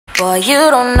Boy, you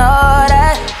don't know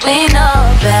that we know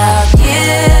about you,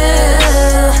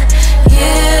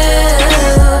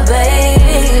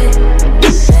 baby.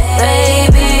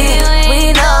 Baby,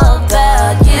 we know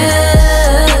about you.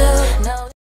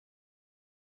 No.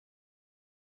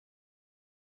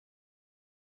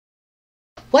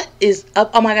 What is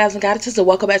up, all my guys and goddesses, and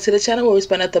welcome back to the channel where we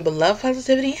spend nothing but love,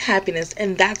 positivity, and happiness.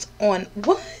 And that's on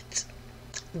what?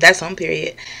 That's on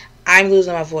period. I'm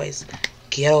losing my voice.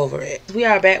 Get over it. We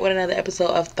are back with another episode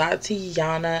of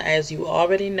Thotianna. As you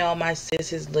already know, my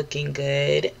sis is looking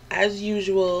good as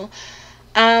usual.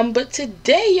 But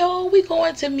today, y'all, we're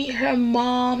going to meet her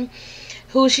mom,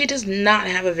 who she does not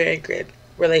have a very good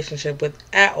relationship with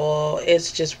at all.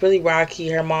 It's just really rocky.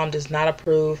 Her mom does not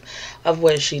approve of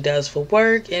what she does for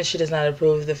work, and she does not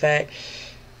approve of the fact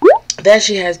that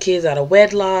she has kids out of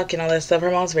wedlock and all that stuff. Her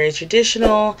mom's very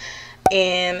traditional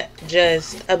and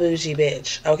just a bougie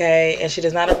bitch, okay? And she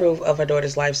does not approve of her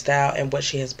daughter's lifestyle and what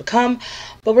she has become.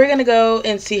 But we're gonna go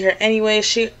and see her anyway.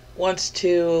 She wants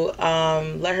to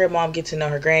let her mom get to know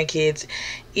her grandkids,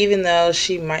 even though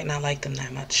she might not like them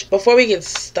that much. Before we get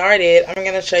started, I'm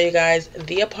gonna show you guys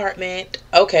the apartment.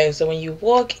 Okay, so when you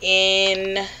walk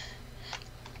in,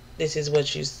 this is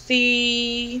what you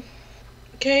see.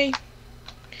 Okay,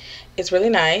 it's really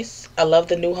nice. I love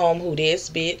the new home. Who this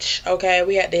bitch? Okay,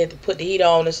 we had to put the heat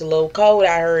on. It's a little cold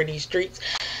out here in these streets.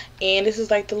 And this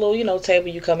is like the little, you know, table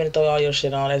you come in and throw all your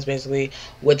shit on. That's basically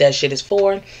what that shit is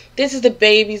for. This is the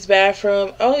baby's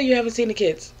bathroom. Oh, you haven't seen the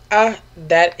kids.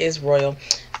 That is royal.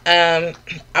 I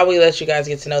will let you guys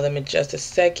get to know them in just a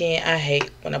second. I hate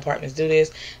when apartments do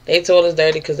this. They told us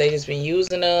dirty because they just been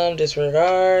using them.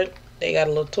 Disregard. They got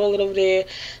a little toilet over there.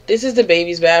 This is the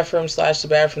baby's bathroom / the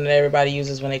bathroom that everybody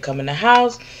uses when they come in the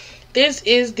house. This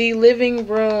is the living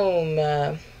room.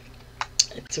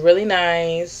 It's really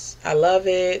nice. I love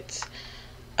it.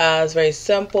 It's very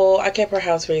simple. I kept her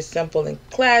house very simple and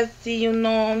classy, you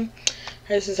know.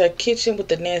 This is her kitchen with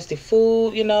the nasty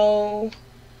food, you know.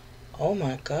 Oh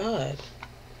my god.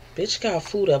 Bitch got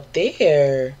food up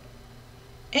there.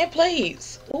 And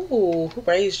plates. Ooh, who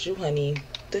raised you, honey?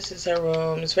 This is her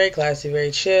room. It's very classy,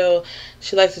 very chill.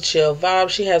 She likes a chill vibe.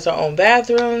 She has her own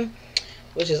bathroom,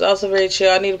 which is also very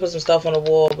chill. I need to put some stuff on the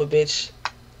wall, but bitch,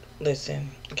 listen,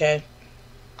 okay?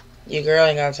 Your girl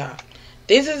ain't got time.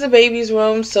 This is the baby's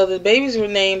room. So the baby's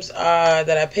names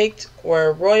that I picked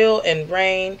were Royal and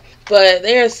Rain, but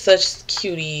they are such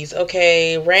cuties,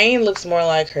 okay? Rain looks more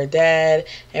like her dad,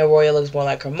 and Royal looks more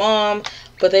like her mom,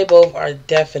 but they both are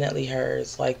definitely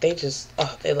hers. Like, they just,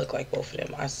 oh, they look like both of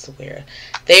them, I swear.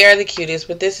 They are the cutest,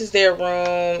 but this is their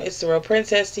room. It's the real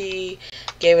princessy.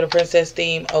 Gave it a princess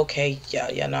theme. Okay,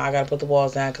 yeah, no, I gotta put the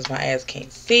walls down because my ass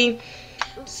can't see.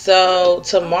 So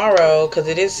tomorrow, because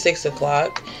it is 6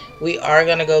 o'clock, we are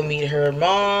gonna go meet her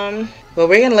mom, but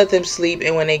we're gonna let them sleep,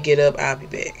 and when they get up, I'll be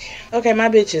back. Okay, my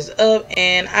bitch is up,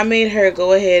 and I made her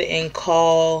go ahead and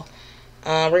call.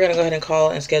 We're gonna go ahead and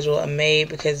call and schedule a maid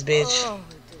because, bitch,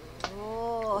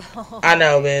 I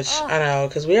know, bitch, I know,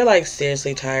 because we're like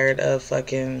seriously tired of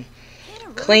fucking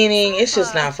cleaning. It's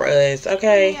just not for us,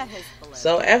 okay?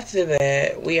 So after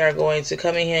that, we are going to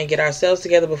come in here and get ourselves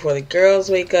together before the girls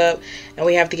wake up, and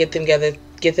we have to get them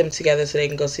together so they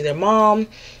can go see their mom.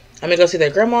 I'm gonna go see their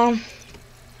grandma,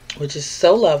 which is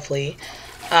so lovely.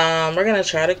 We're gonna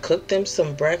try to cook them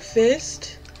some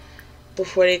breakfast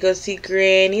before they go see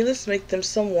Granny. Let's make them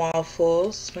some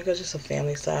waffles. Let's make it just a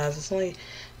family size. It's only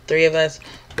 3 of us.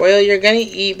 Royal, you're gonna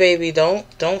eat, baby. Don't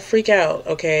freak out,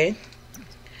 okay?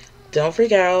 Don't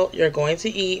freak out. You're going to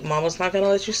eat. Mama's not going to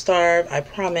let you starve. I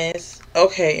promise.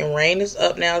 Okay, and Rain is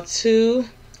up now too.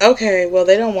 Okay, well,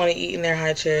 they don't want to eat in their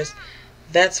high chairs.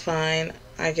 That's fine,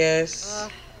 I guess.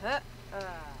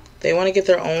 They want to get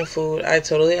their own food. I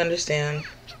totally understand.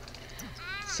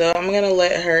 So I'm going to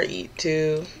let her eat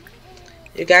too.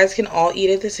 You guys can all eat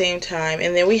at the same time.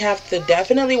 And then we have to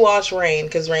definitely watch Rain,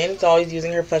 because Rain is always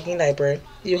using her fucking diaper.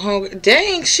 You hungry?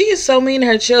 Dang, she is so mean to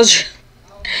her children.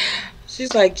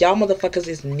 She's like, y'all motherfuckers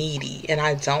is needy, and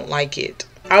I don't like it.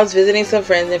 I was visiting some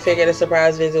friends and figured a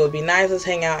surprise visit would be nice. Let's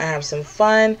hang out and have some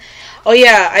fun. Oh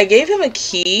yeah, I gave him a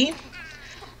key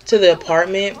to the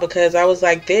apartment because I was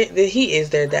like, he is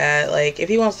their dad. Like, if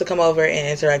he wants to come over and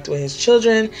interact with his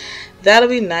children, that'll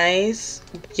be nice.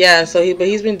 Yeah, so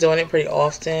he's been doing it pretty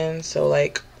often. So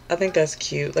like, I think that's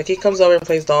cute. Like, he comes over and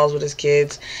plays dolls with his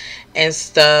kids and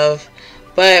stuff.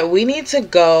 But we need to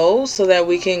go so that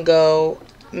we can go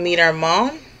meet our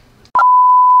mom.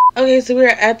 Okay, so we're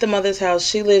at the mother's house.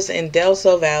 She lives in Del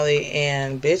Sol Valley,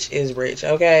 and bitch is rich,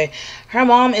 okay? Her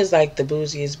mom is like the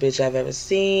bougiest bitch I've ever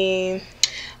seen.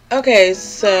 Okay,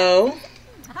 so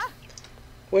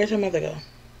where'd her mother go?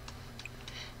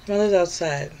 Mother's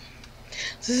outside.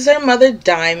 This is her mother,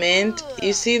 Diamond.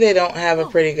 You see they don't have a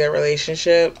pretty good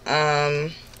relationship.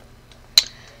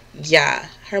 Yeah.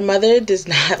 Her mother does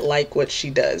not like what she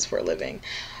does for a living.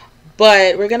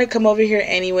 But we're going to come over here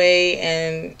anyway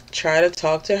and try to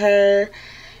talk to her.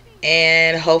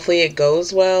 And hopefully it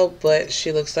goes well. But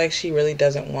she looks like she really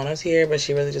doesn't want us here. But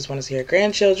she really just wants to see her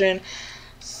grandchildren.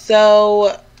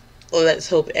 So let's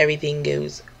hope everything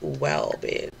goes well,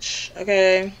 bitch.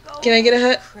 Okay. Can I get a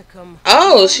hut?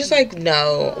 Oh, she's like,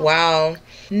 no. Wow.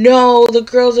 No, the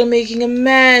girls are making a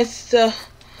mess.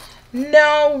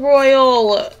 No,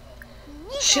 Royal.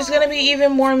 She's gonna be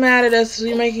even more mad at us if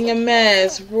we're making a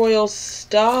mess. Royal,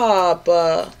 stop.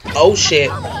 Oh,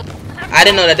 shit. I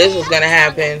didn't know that this was gonna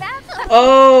happen.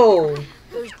 Oh.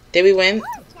 Did we win?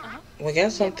 We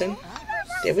got something.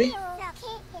 Did we?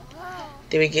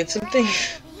 Did we get something?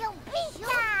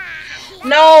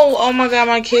 No! Oh my god,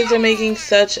 my kids are making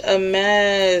such a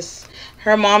mess.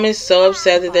 Her mom is so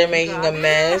upset that they're making a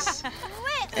mess.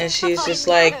 And she's just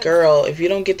like, girl, if you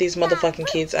don't get these motherfucking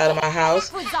kids out of my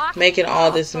house making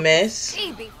all this mess.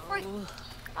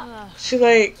 She's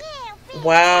like,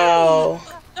 wow.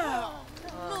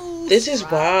 This is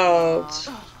wild.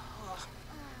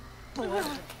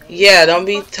 Yeah, don't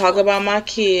be talking about my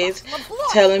kids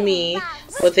telling me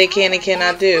what they can and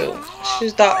cannot do. She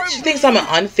thinks I'm an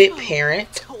unfit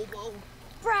parent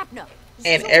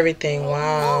and everything.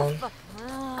 Wow.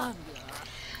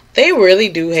 They really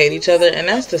do hate each other, and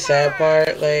that's the sad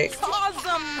part. Like,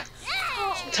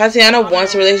 Thotianna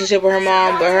wants a relationship with her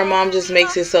mom, but her mom just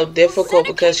makes it so difficult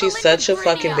because she's such a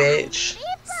fucking bitch.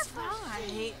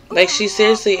 Like, she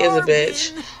seriously is a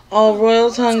bitch. Oh,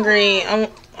 Royal's hungry.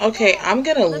 Okay, I'm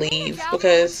gonna leave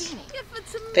because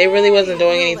they really wasn't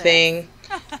doing anything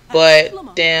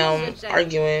but damn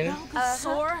arguing.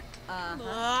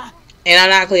 And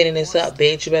I'm not cleaning this up,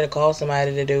 bitch. You better call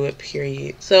somebody to do it,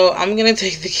 period. So I'm gonna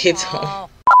take the kids home.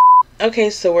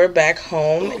 Okay, so we're back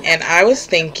home, and I was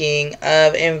thinking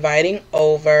of inviting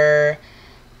over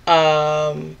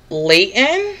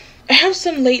Layton. Have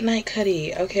some late night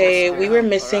cutty. Okay, we were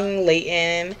missing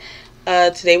Layton.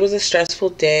 Today was a stressful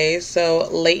day, so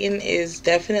Layton is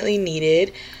definitely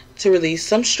needed to release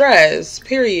some stress,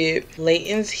 period.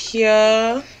 Layton's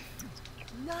here.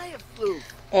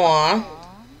 Aw.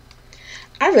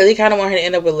 I really kind of want her to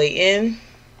end up with Layton.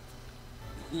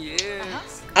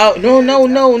 Oh,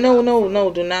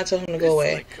 no. Do not tell him to go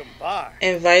away.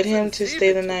 Invite him to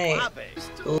stay the night.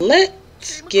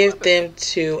 Let's give them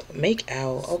to make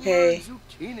out, okay?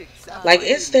 Like,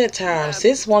 it's that time.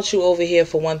 Sis wants you over here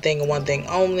for one thing and one thing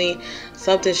only.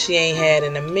 Something she ain't had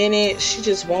in a minute. She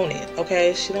just want it,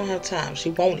 okay? She don't have time. She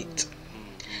want it.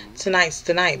 Tonight's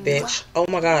the night, bitch. Oh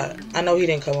my god. I know he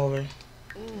didn't come over.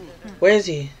 Where is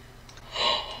he?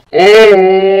 Oh,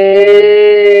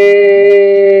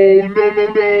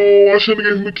 no. I shouldn't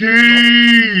have given him the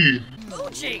key.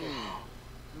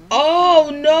 Oh,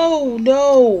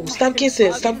 no. Stop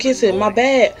kissing. My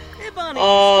bad.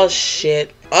 Oh,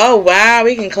 shit. Oh, wow.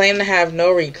 We can claim to have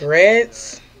no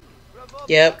regrets.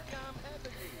 Yep.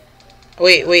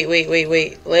 Wait.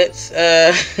 Let's,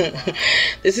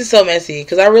 this is so messy.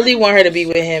 Because I really want her to be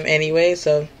with him anyway,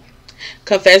 so.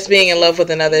 Confess being in love with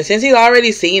another. Since he's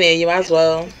already seen it, you might as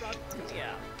well.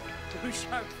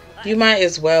 You might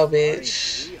as well,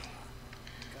 bitch.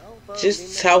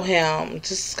 Just tell him.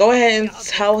 Just go ahead and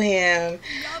tell him.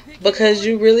 Because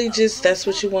you really just, that's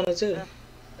what you want to do.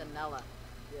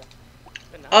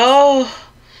 Oh.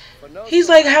 He's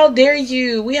like, how dare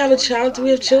you? We have a child. We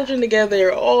have children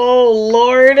together. Oh,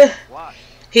 Lord.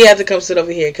 He had to come sit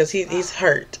over here because he's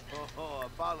hurt.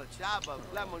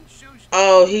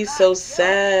 Oh, he's so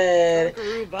sad.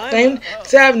 Claim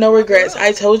to have no regrets.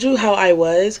 I told you how I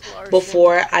was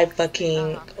before I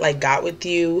fucking, like, got with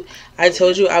you. I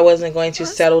told you I wasn't going to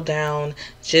settle down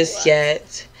just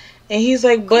yet. And he's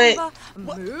like, but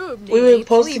we were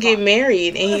supposed to get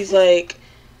married. And he's like,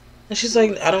 and she's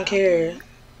like, I don't care.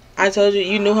 I told you,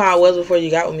 you knew how I was before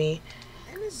you got with me.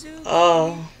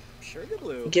 Oh.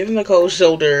 Give him a cold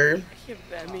shoulder.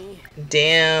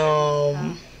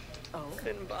 Damn.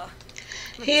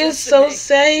 He is so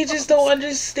sad. He just don't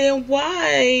understand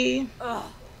why.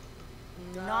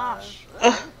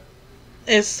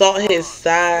 Insult his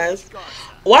size.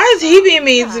 Why is he being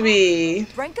mean to me?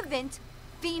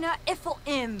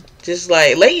 Just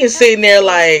like Layton's sitting there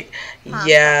like,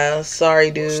 yeah, sorry,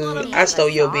 dude. I stole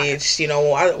your bitch. You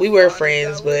know, we were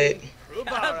friends, but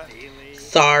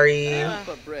sorry.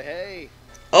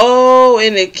 Oh,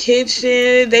 in the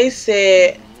kitchen, they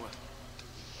said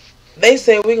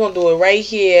we're gonna do it right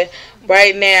here,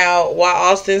 right now, while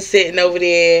Austin's sitting over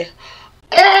there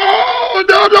Oh,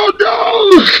 no, no,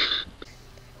 no.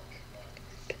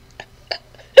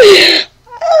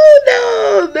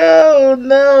 Oh no,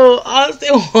 no.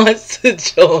 Austin wants to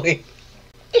join.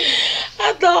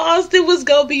 I thought Austin was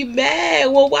gonna be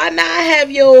mad. Well, why not have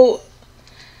your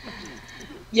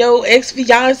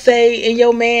ex-fiance and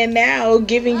your man now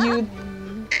giving you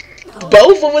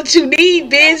both of what you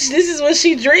need, bitch? This is what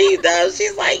she dreamed of.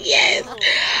 She's like, yes.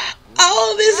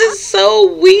 Oh, this is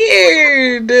so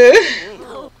weird.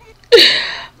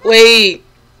 Wait.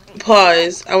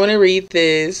 Pause. I want to read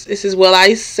this. This is Well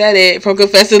I Said It from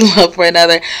Confessing Love for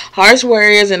Another. Harsh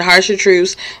words and harsher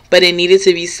truths, but it needed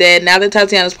to be said. Now that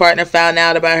Thotianna's partner found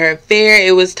out about her affair,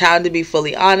 it was time to be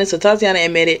fully honest. So Thotianna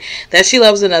admitted that she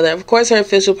loves another. Of course, her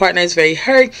official partner is very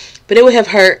hurt, but it would have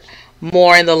hurt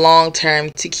more in the long term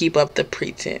to keep up the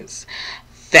pretense.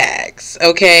 Facts.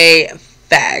 Okay?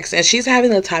 Facts. And she's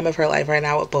having the time of her life right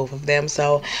now with both of them.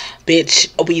 So, bitch,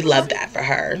 we love that for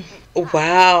her.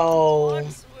 Wow.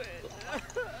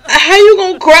 How you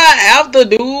gonna cry after,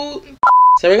 dude?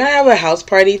 So we're gonna have a house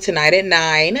party tonight at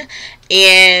 9,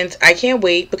 and I can't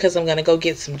wait because I'm gonna go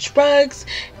get some drugs,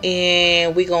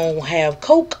 and we gonna have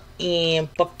coke and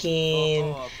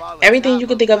fucking everything you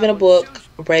can think of in a book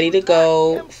ready to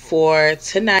go for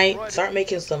tonight. Start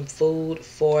making some food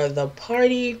for the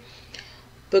party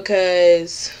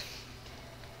because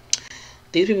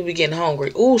these people be getting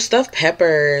hungry. Ooh, stuffed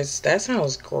peppers. That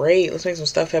sounds great. Let's make some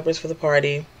stuffed peppers for the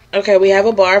party. Okay, we have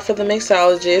a bar for the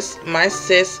mixologist. My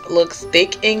sis looks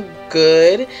thick and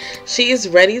good. She is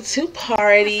ready to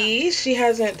party. She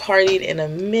hasn't partied in a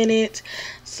minute,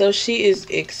 so she is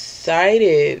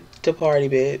excited to party,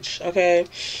 bitch. Okay,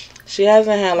 she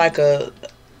hasn't had like a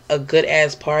good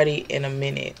ass party in a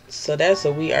minute, so that's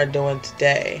what we are doing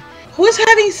today. Who is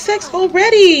having sex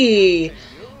already?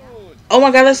 Oh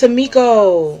my god, that's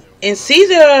Amiko and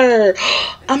Caesar.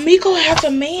 Amiko has a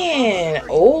man.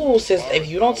 Oh, sis, if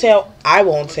you don't tell, I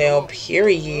won't tell,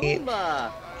 period.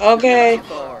 Okay.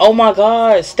 Oh my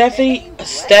god,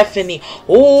 Stephanie.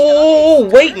 Oh,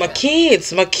 wait, my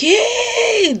kids.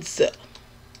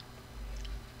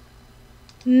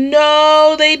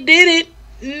 No, they didn't.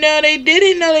 No, they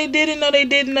didn't. No, they didn't. No, they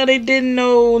didn't. No, they didn't.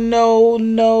 No.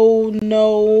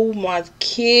 My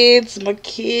kids.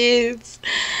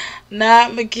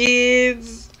 Not my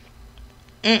kids.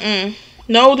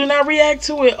 No, do not react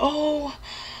to it. Oh,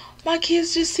 my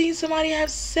kids just seen somebody have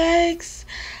sex.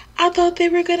 I thought they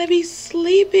were gonna be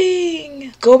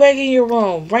sleeping. Go back in your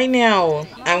room right now.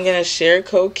 I'm gonna share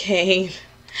cocaine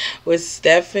with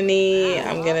Stephanie.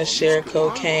 I'm gonna share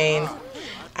cocaine.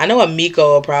 I know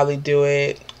Amiko will probably do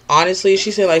it. Honestly,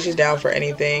 she said like she's down for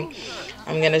anything.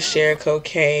 I'm gonna share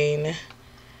cocaine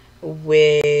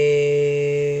with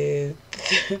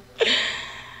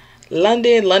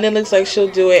London. London looks like she'll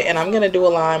do it, and I'm gonna do a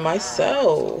line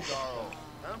myself.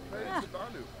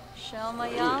 I'm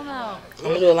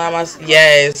gonna do a line myself.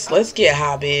 Yes, let's get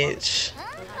high, bitch.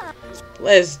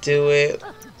 Let's do it.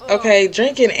 Okay,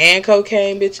 drinking and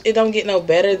cocaine, bitch. It don't get no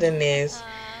better than this.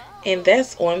 And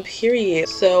that's on period.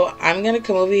 So I'm gonna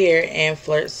come over here and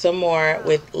flirt some more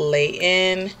with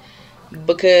Layton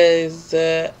because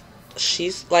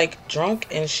she's like drunk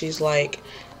and she's like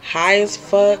high as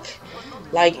fuck.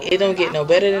 Like, it don't get no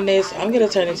better than this. I'm gonna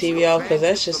turn the TV off because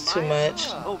that's just too much.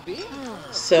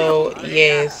 So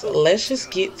yes, let's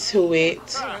just get to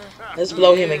it. Let's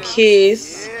blow him a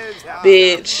kiss,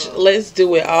 bitch. Let's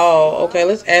do it all. Okay,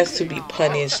 let's ask to be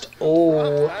punished.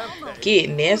 Oh, get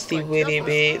nasty with it,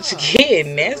 bitch. Get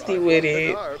nasty with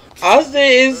it. Austin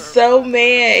is so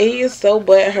mad. He is so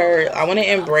butthurt. I want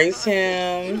to embrace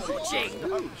him.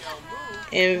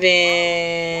 And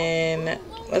then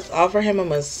let's offer him a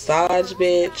massage,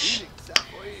 bitch.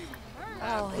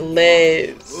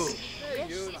 Let's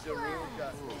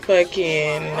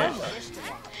fucking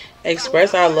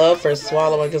express our love for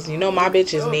swallowing, because you know my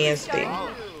bitch is nasty.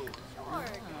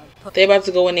 They about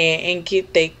to go in there and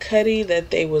get their cutty that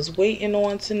they was waiting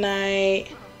on tonight.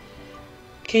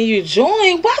 Can you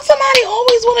join? Why somebody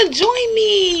always want to join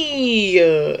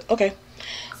me? Okay.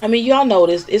 I mean, y'all know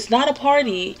this. It's not a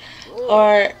party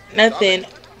or nothing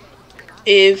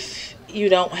if you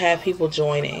don't have people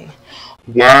joining.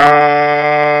 Wow.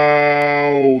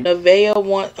 Nevaeh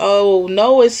want. Oh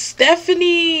no, it's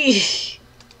Stephanie.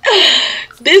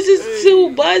 This is too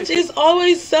much. It's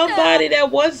always somebody that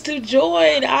wants to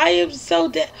join. I am so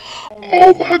dead.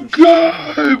 Oh my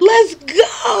god. Let's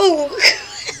go.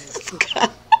 Let's go.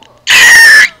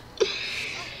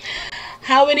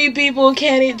 How many people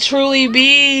can it truly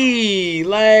be?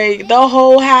 Like, the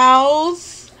whole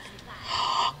house?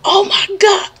 Oh my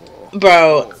god.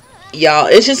 Bro, Y'all,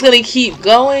 it's just gonna keep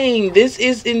going. This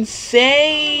is insane.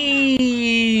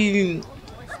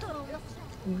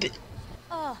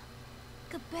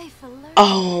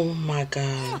 Oh my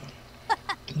god.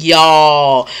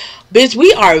 Y'all, bitch,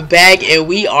 we are back and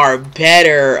we are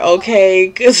better, okay?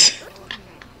 Cause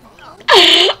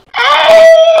Oh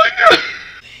my god.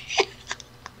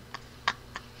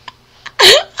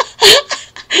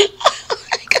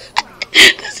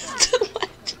 This is too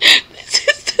much. This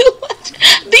is too much.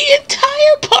 The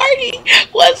entire party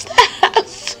wants to have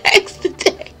sex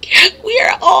today. We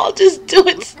are all just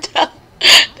doing stuff.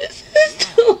 This is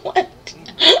too much.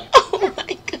 Oh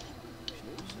my god.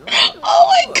 Oh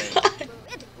my god.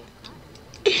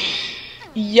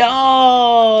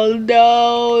 Y'all,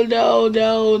 no.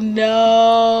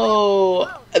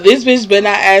 This bitch better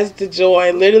not ask to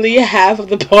join. Literally half of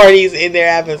the parties in there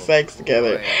having sex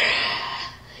together.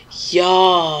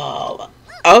 Y'all.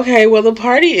 Okay, well the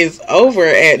party is over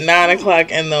at 9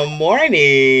 o'clock in the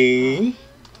morning.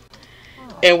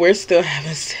 And we're still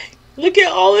having sex. Look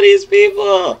at all of these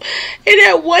people. And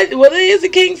that one, well, it is a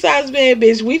king size bed,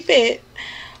 bitch. We fit.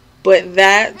 But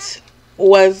that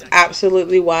was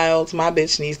absolutely wild. My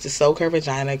bitch needs to soak her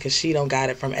vagina because she don't got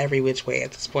it from every which way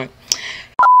at this point.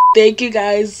 Thank you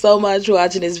guys so much for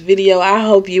watching this video. I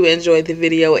hope you enjoyed the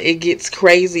video. It gets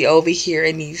crazy over here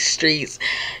in these streets.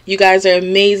 You guys are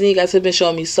amazing. You guys have been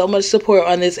showing me so much support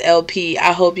on this LP.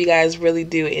 I hope you guys really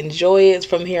do enjoy it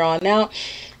from here on out.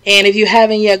 And if you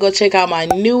haven't yet, go check out my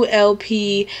new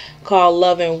LP called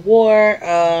Love and War.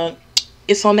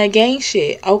 It's on that gang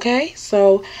shit, okay?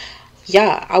 So,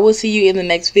 yeah, I will see you in the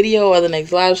next video or the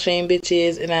next live stream,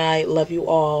 bitches. And I love you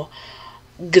all.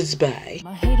 Goodbye.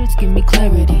 My haters give me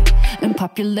clarity and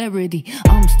popularity.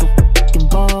 I'm still fucking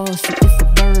boss, so it's a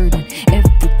burden.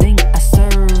 Everything I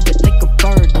serve it like a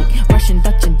bird, like Russian,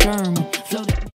 Dutch, and German.